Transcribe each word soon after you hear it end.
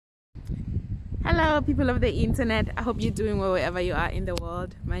Hello people of the internet, I hope you're doing well wherever you are in the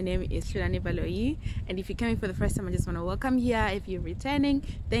world. My name is Hlulani Baloyi, and if you're coming for the first time, I just want to welcome you here. If you're returning,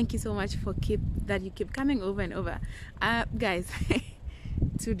 thank you so much for that you keep coming over and over. Guys,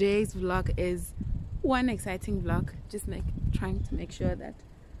 today's vlog is one exciting vlog, just trying to make sure that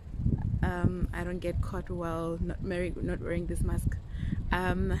I don't get caught while not wearing this mask.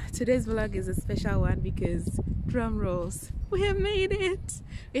 Today's vlog is a special one because, drum rolls, we have made it.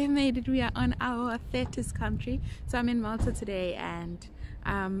 We are on our 30th country. So I'm in Malta today, and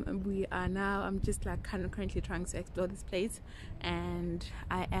I'm just like currently trying to explore this place, and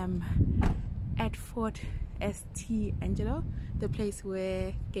I am at Fort St. Angelo, the place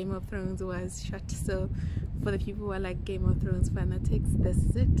where Game of Thrones was shot. So for the people who are like Game of Thrones fanatics, this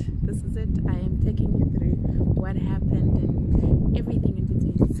is it. I am taking you through what happened and everything in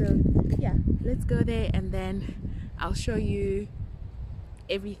between. So yeah, let's go there and then I'll show you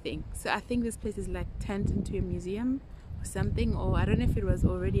everything. So I think this place is like turned into a museum or something, or I don't know if it was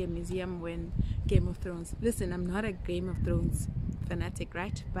already a museum when Game of Thrones. Listen, I'm not a Game of Thrones fanatic,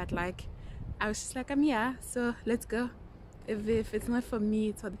 right? But like, I was just like, I'm here, so let's go. If it's not for me,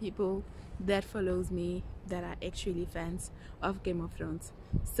 it's for the people that follows me that are actually fans of Game of Thrones.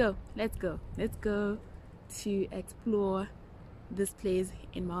 So let's go to explore this place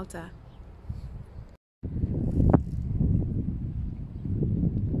in Malta.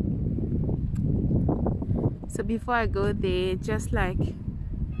 So before I go there, just like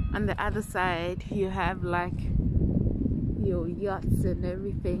on the other side, you have like your yachts and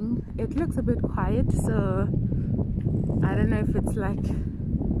everything. It looks a bit quiet, so I don't know if it's like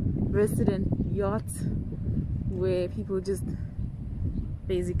resident yachts where people just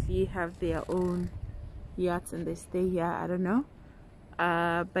basically have their own yachts and they stay here. I don't know,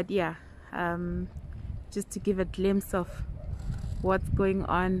 but yeah, just to give a glimpse of what's going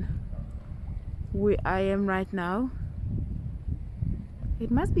on where I am right now. It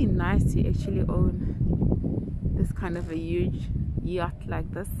must be nice to actually own this kind of a huge yacht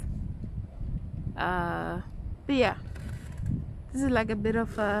like this. But yeah, this is like a bit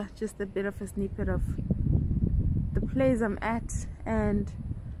of a snippet of the place I'm at, and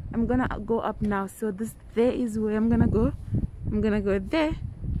I'm gonna go up now. So there is where I'm gonna go. I'm gonna go there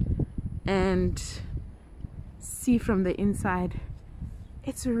and see from the inside.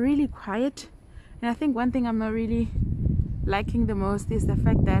 It's really quiet, and I think one thing I'm not really liking the most is the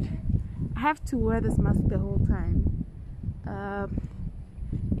fact that I have to wear this mask the whole time.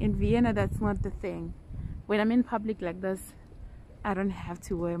 In Vienna, that's not the thing. When I'm in public like this, I don't have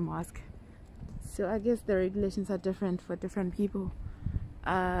to wear a mask. So I guess the regulations are different for different people.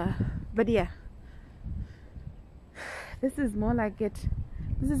 But yeah, this is more like it.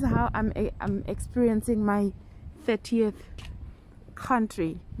 This is how I'm experiencing my 30th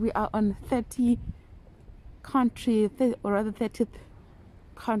country. We are on 30th country, or rather 30th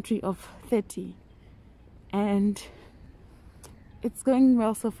country of 30, and it's going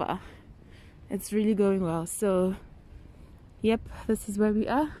well so far. It's really going well. So yep, this is where we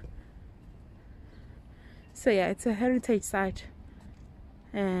are. So yeah, it's a heritage site,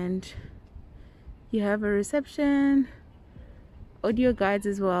 and you have a reception, audio guides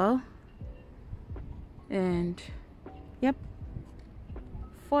as well, and yep,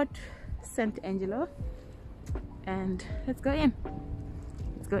 Fort St. Angelo. And let's go in.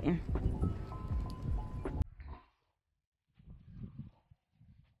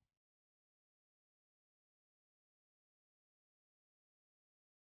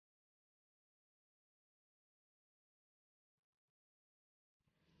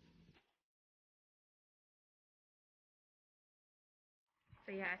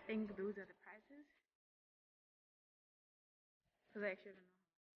 So yeah, I think those are the prices. So I actually don't know.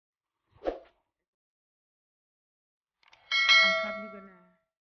 I'm probably gonna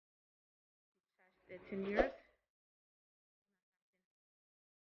charge 13 euros.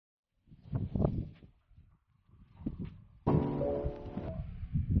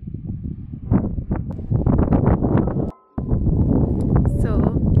 So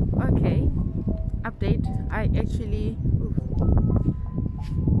okay, update.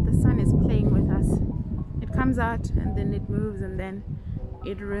 The sun is playing with us. It comes out and then it moves and then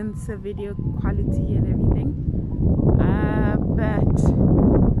it ruins the video quality and everything. But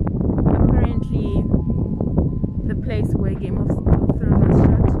apparently the place where Game of Thrones was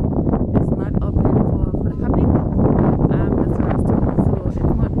shot is not open for the public. That's what I was told. So it's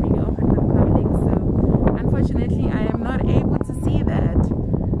not really open for the public. So unfortunately, I am not able to see that.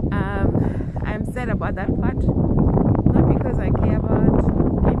 I'm sad about that part. Not because I care about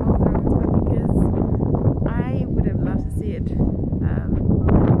Game of Thrones, but because I would have loved to see it. It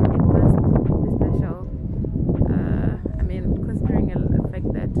must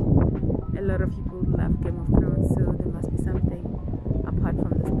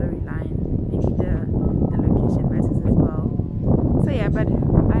yeah, but I'm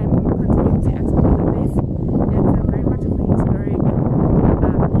continuing to explore the place. It's very much of a historic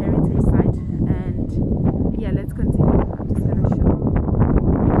heritage site, and yeah, let's continue. I'm just gonna show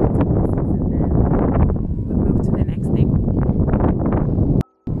and then we'll move to the next thing.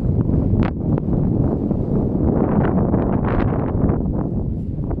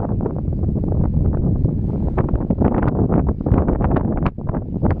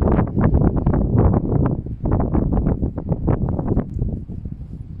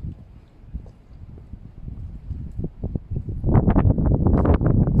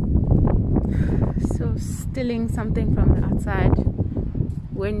 So stealing something from the outside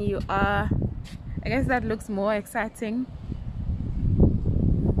when you are, I guess that looks more exciting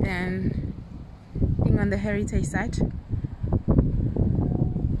than being on the heritage site.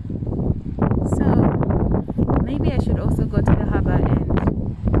 So maybe I should also go to the harbor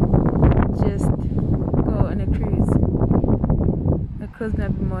and just go on a cruise. The cruise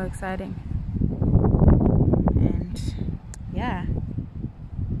might be more exciting. And yeah.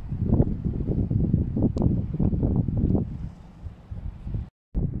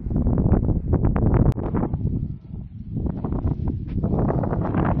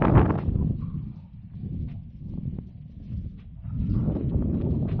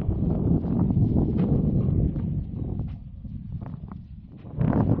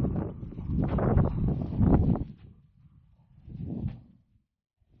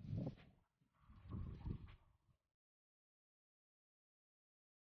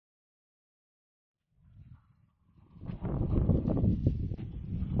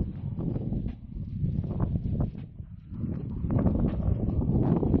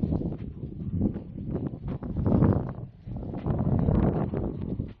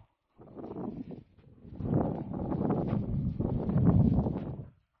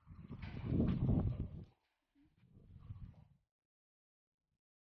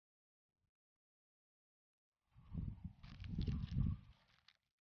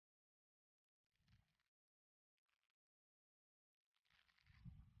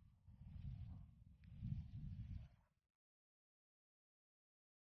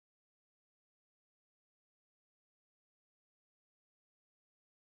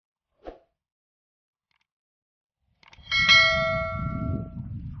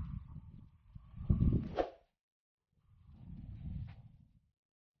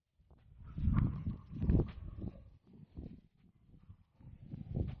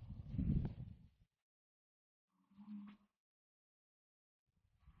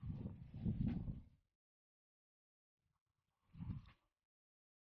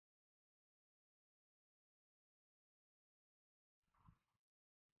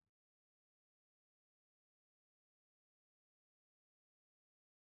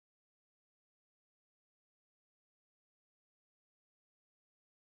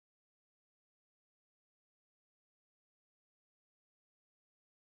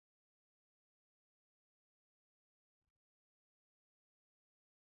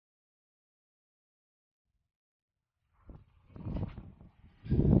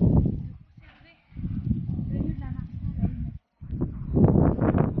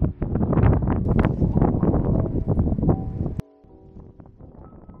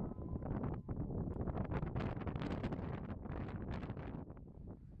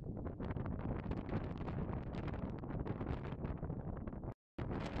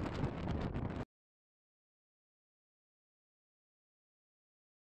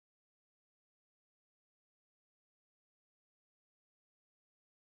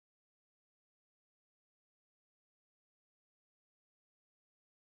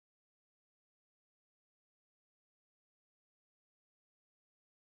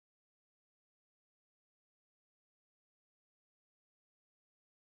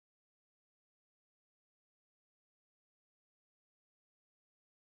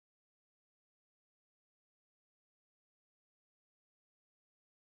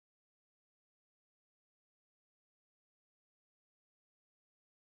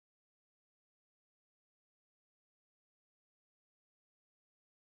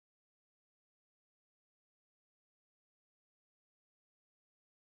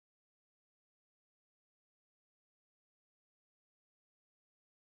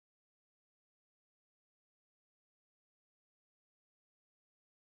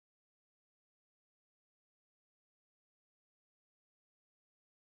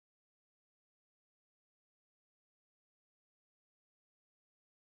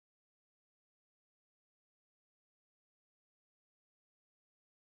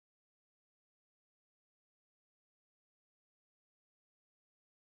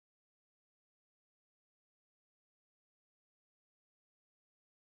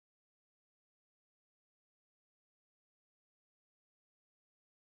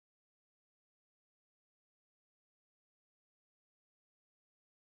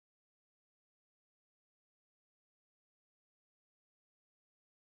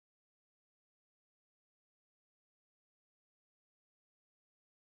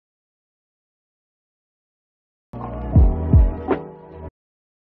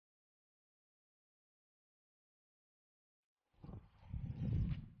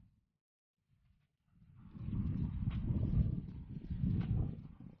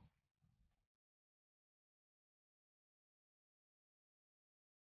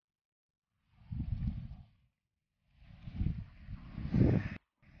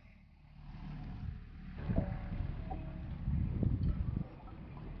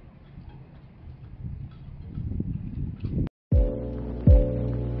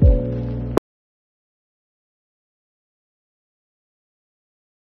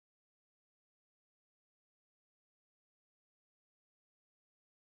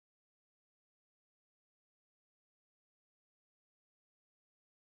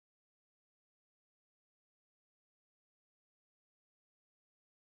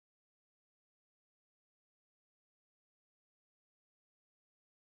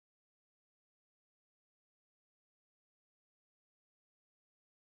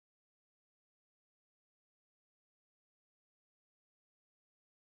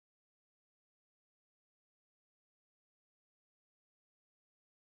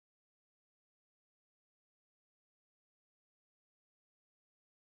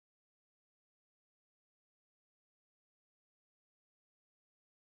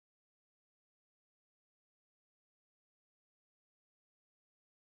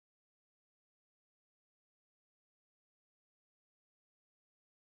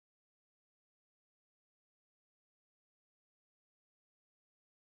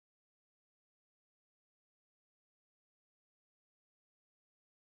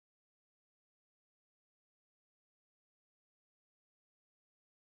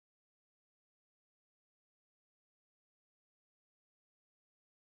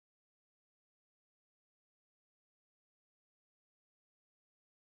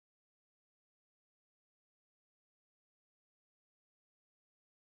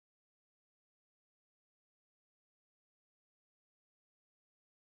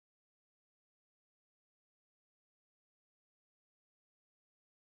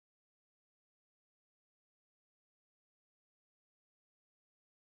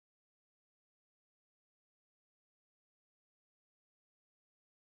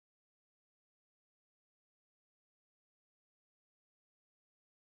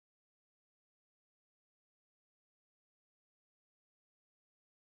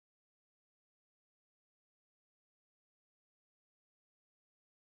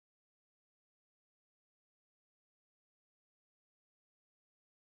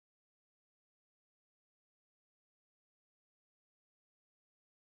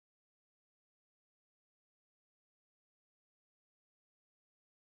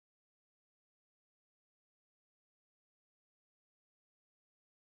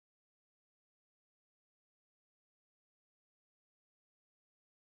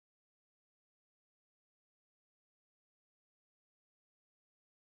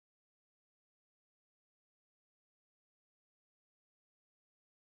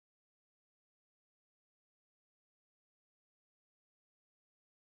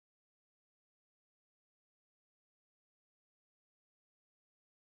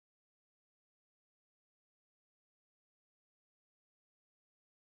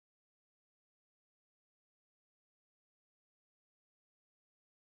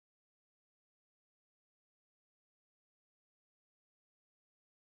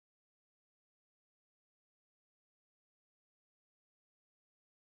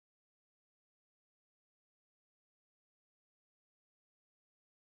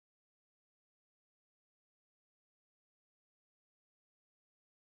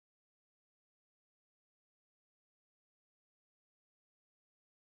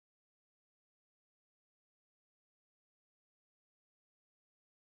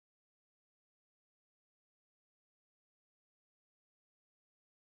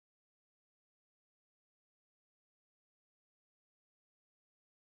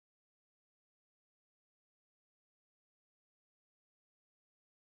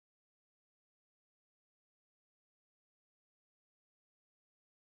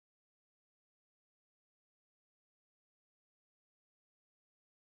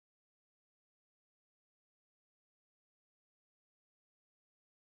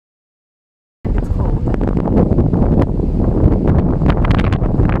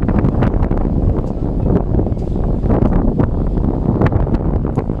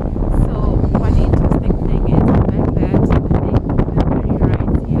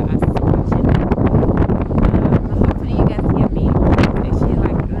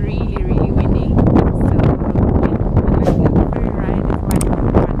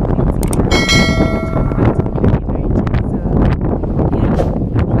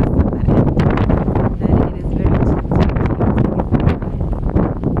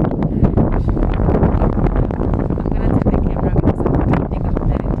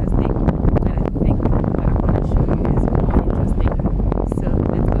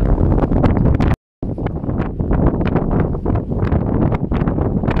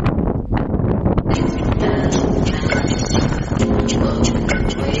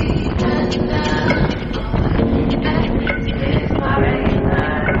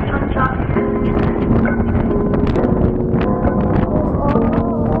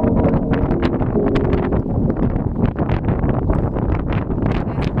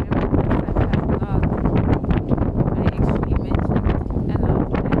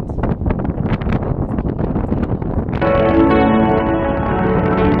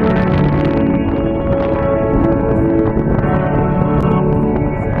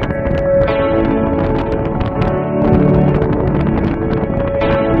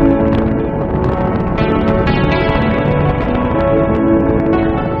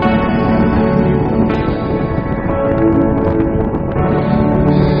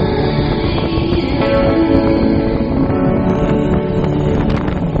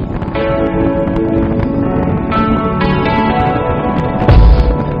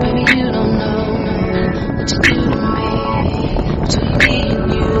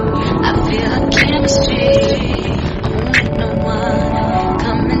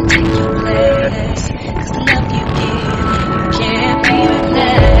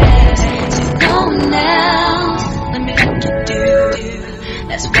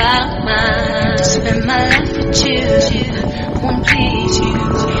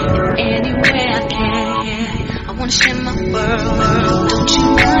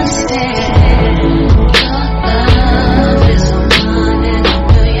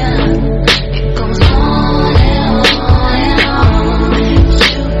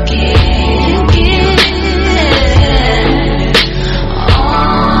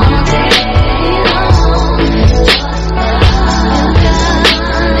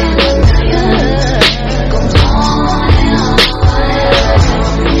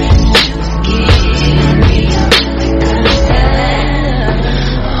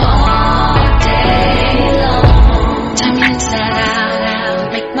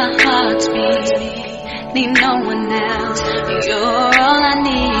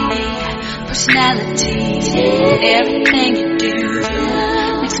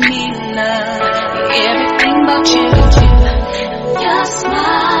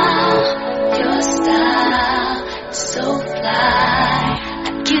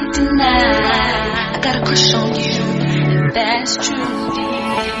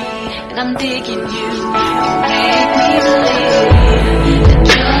 and I'm digging you. Make me believe that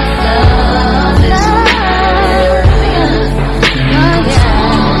your love is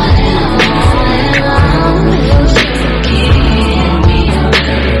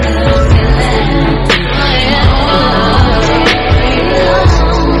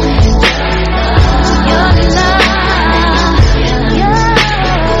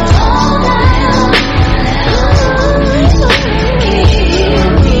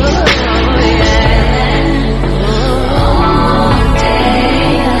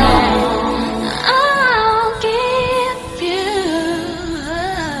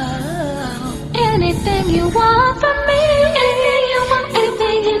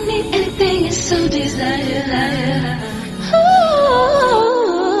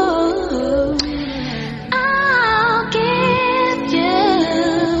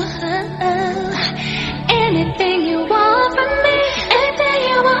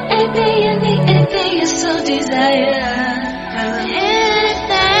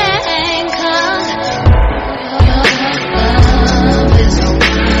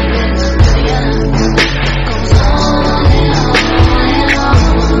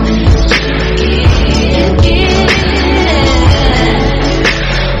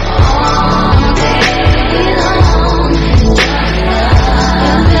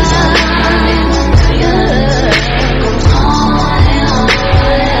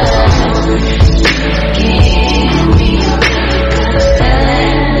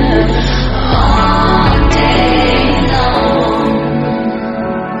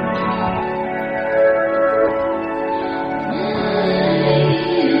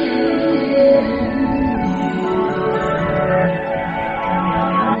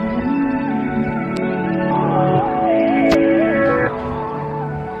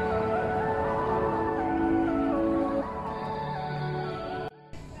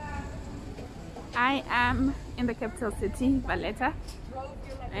I am in the capital city, Valletta,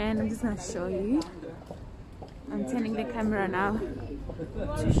 and I'm just going to show you. I'm turning the camera now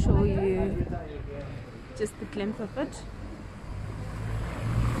to show you just a glimpse of it.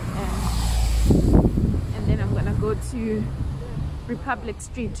 And then I'm going to go to Republic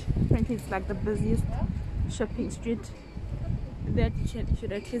Street. Apparently it's like the busiest shopping street that you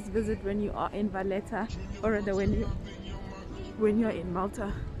should at least visit when you are in Valletta, or rather when you're in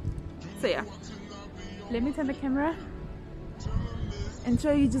Malta. So yeah, let me turn the camera and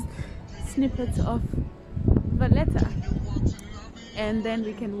show you just snippets of Valletta, and then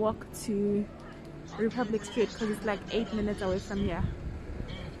we can walk to Republic Street because it's like 8 minutes away from here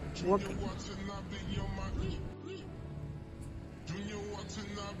walking.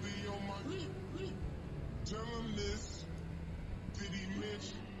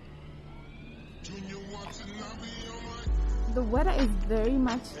 The weather is very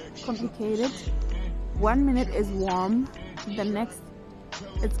much complicated. 1 minute is warm, the next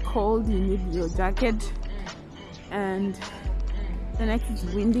it's cold, you need your jacket, and the next is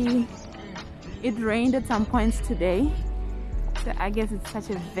windy. It rained at some points today, so I guess it's such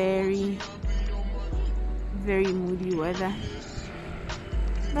a very, very moody weather,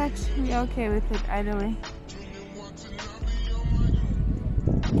 but we're okay with it either way.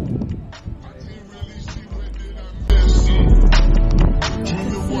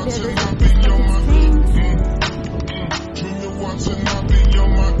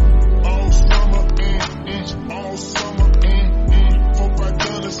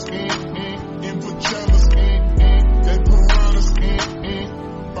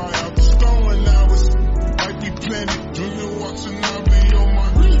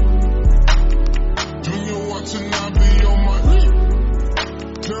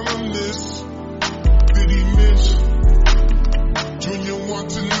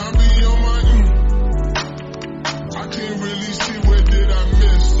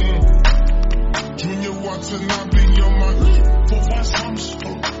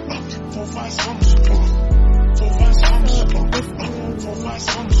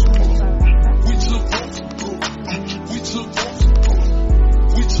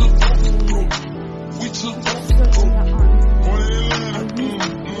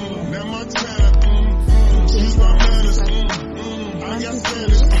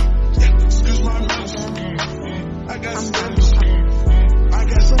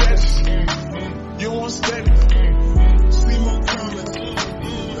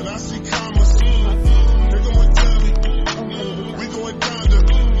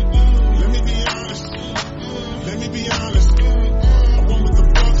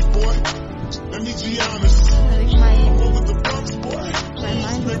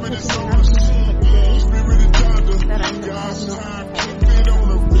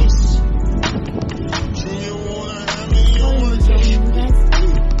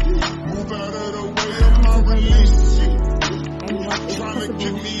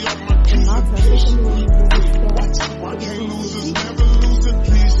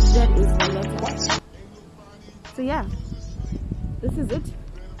 So yeah, this is it.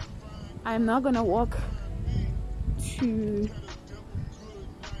 I'm now gonna walk to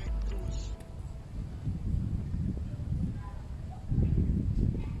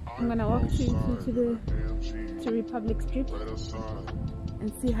to Republic Street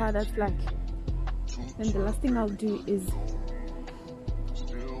and see how that's like. Then the last thing I'll do is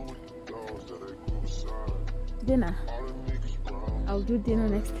dinner. I'll do dinner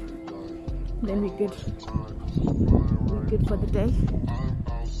next. Then we're good. We're good for the day.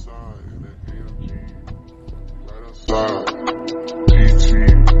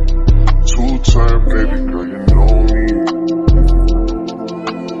 Two-time baby girl, you know me.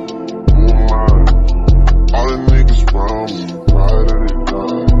 All the niggas round me, right at it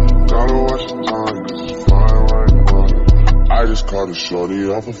done. Gotta watch the time, cause it's flying like mine. I just caught a shorty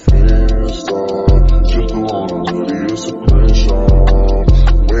off a Finsta. Just the one hoodie, it's a screenshot.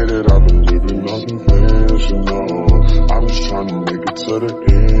 Way that I've been living unconventional. I'm just trying to make it to the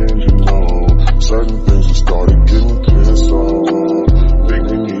end, you know. Certain things have started getting pissed off. Think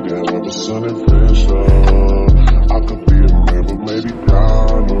we need to have a son adventure. I could be a man, but maybe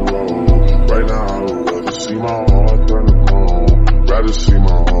down the road. Right now, I would rather see my heart turn to gold. Rather see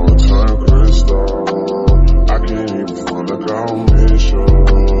my heart turn crystal. I can't even front like I don't miss you.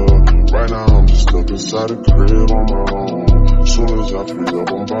 Right now, I'm just stuck inside the crib on my own. Soon as I free up,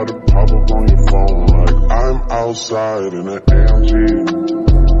 I'm about to pop up on your phone. Like I'm outside in an AMG.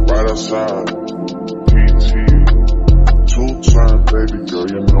 Right outside, PT. Two-time baby girl,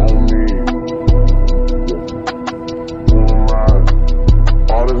 you know me. Who am I?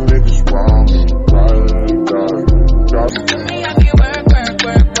 All the niggas round me, right and die. Do me up, you work, work,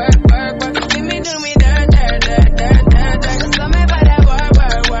 work, work, work, work. Give me, do me, dirt, dirt, dirt, dirt, dirt, dirt. So me by that work,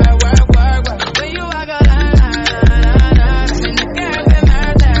 work, work, work, work, work. When you walk a line, line, line, line, line. And the girl be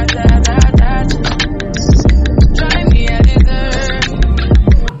mad, that, that, that, that. Drive me a dessert.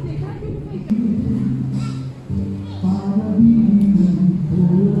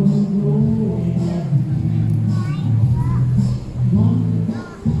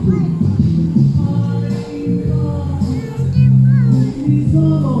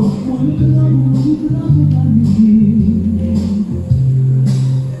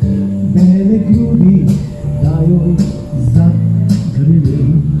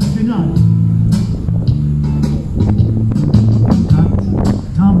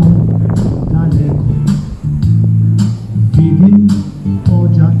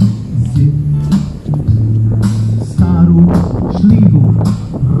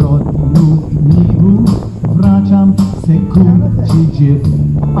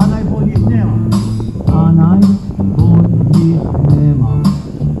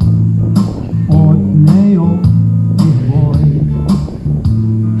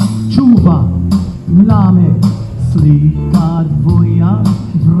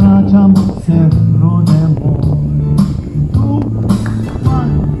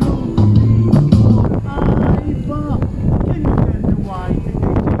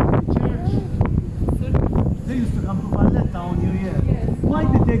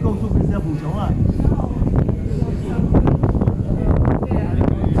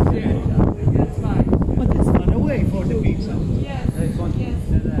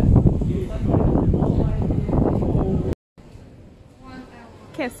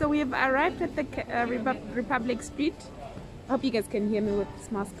 Okay, so we have arrived at the Republic Street. I hope you guys can hear me with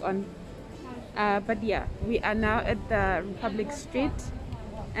this mask on. But yeah, we are now at the Republic Street,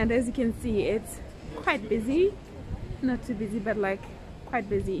 and as you can see, it's quite busy. Not too busy, but like quite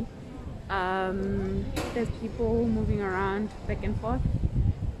busy. There's people moving around back and forth.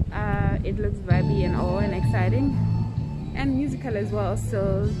 It looks vibey and all and exciting and musical as well.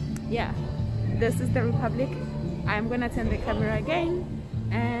 So yeah, this is the Republic. I'm gonna turn the camera again,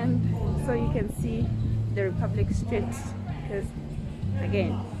 and so you can see the Republic Street, because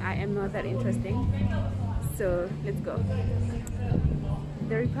again, I am not that interesting. So let's go.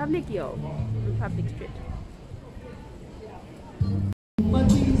 The Republic, yo. Republic Street.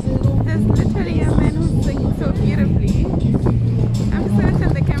 There's literally a man who's singing so beautifully. I'm just gonna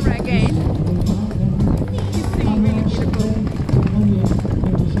turn the camera again. He's singing really beautiful.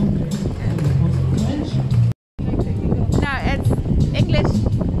 Now it's English.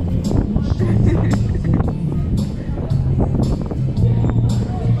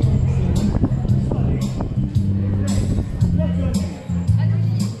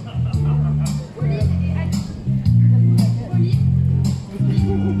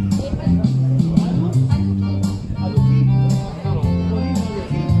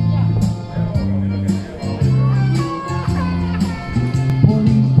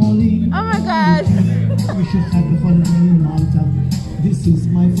 wish you a happy holiday in Malta. This is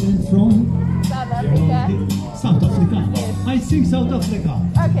my friend from South Africa. South Africa. Yes. I sing South Africa.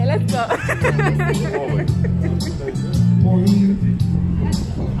 Okay, let's go. Pauline,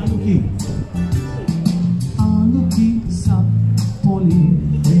 Anuki. Anuki, Sap,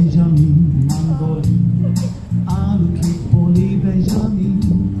 Pauline, Benjamin, Mangoli. Anuki, Pauline,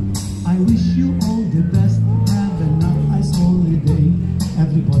 Benjamin. I wish you all the best. Have a nice holiday.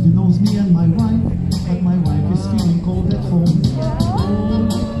 Everybody knows me and my wife, but my wife is feeling cold at home. Oh,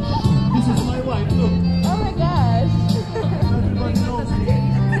 this is my wife, look. Oh my gosh. Everybody knows me.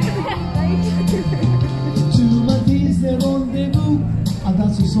 Tu m'as dit c'est rendezvous.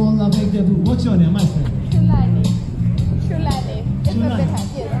 Adesso sono avec vous. What's your name, my friend? Hlulani. Hlulani. It's a Hlulani. bit hard.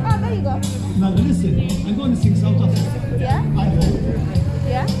 Yes. Oh, there you go. Now listen, I'm going to sing South Africa. Yeah? I hope.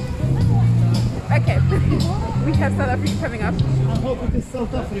 Yeah? Okay. We have South Africa coming up. I hope it is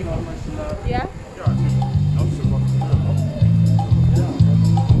South Africa. Yeah?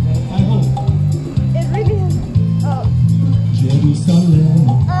 I hope. It really is. Oh. Jerusalem.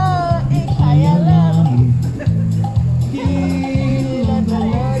 Oh, Ikayalami.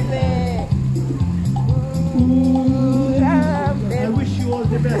 I wish you all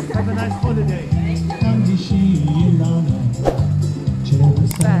the best. Have a nice holiday.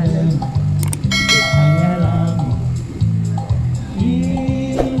 Jerusalem.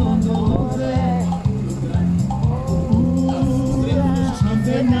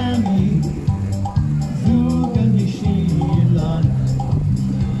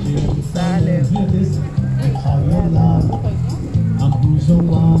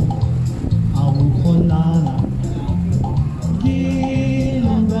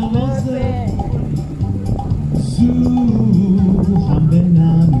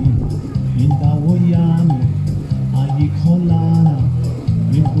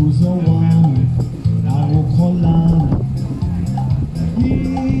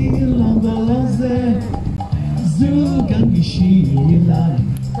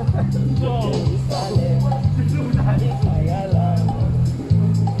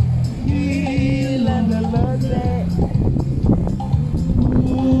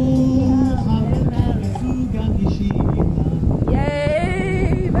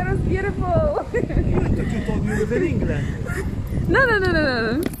 Yay! That was beautiful. You told me you live in England. No.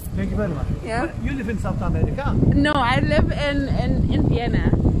 Thank you very much. Yeah. You live in South America? No, I live in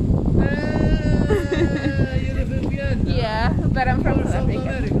Vienna. You live in Vienna? Yeah, but I'm from South Africa.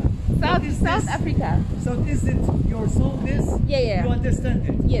 America. South Africa. So is it your song, this? Yeah. You understand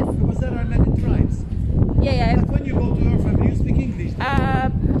it? Yes. Because there are many tribes. Yeah. But when you go to your family, you speak English?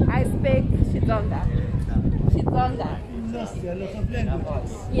 I speak Xitsonga. Xitsonga. Lost a lot of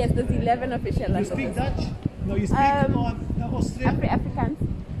languages. Yes, there's 11 official You languages. speak Dutch? No, you speak Austrian? Afrikaans.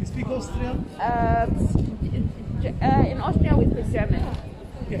 You speak Austrian? In Austria we speak German.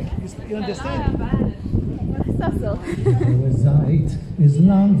 Okay. You understand? So. Zeit is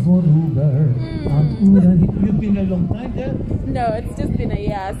lang vorüber. You've been a long time there? No, it's just been a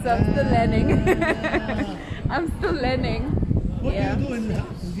year, so I'm still learning. I'm still learning. What do you do in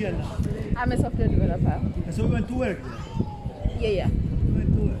Vienna? I'm a software developer. So you went to work there? Yeah. You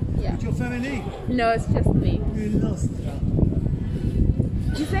went to work? Yeah. With your family? No, it's just me. You lost.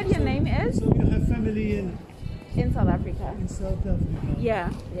 You said your name is? So you have family in South Africa. South Africa? Yeah.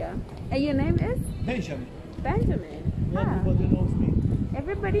 And your name is? Benjamin. Benjamin. Everybody knows me.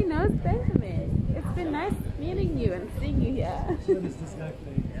 Everybody knows Benjamin. It's been nice meeting you and seeing you here. What is this guy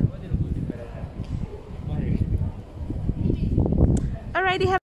playing? Alrighty,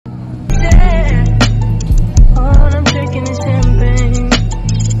 have All I'm drinking is champagne.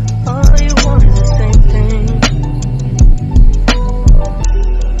 All you want is the same thing.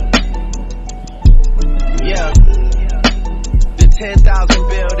 Yeah. The 10,000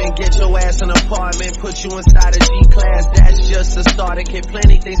 building, get your ass an apartment, put you inside a G-class, that's just a starter kit.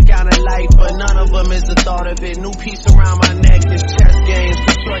 Plenty things count in life, but none of them is the thought of it. New piece around my neck, this chess games.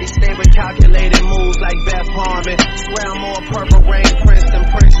 Shorty stay with calculated moves like Beth Harmon. Swear I'm more Purple Rain Prince than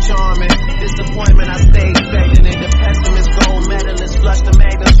Prince Charming. Disappointment I stay expecting it. The pessimist gold medalists flush the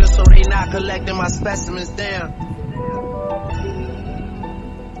magnums just so they not collecting my specimens down.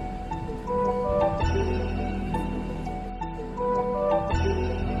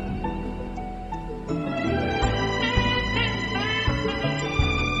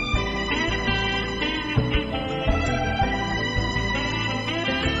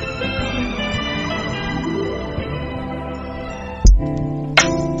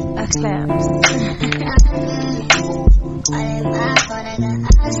 Claps.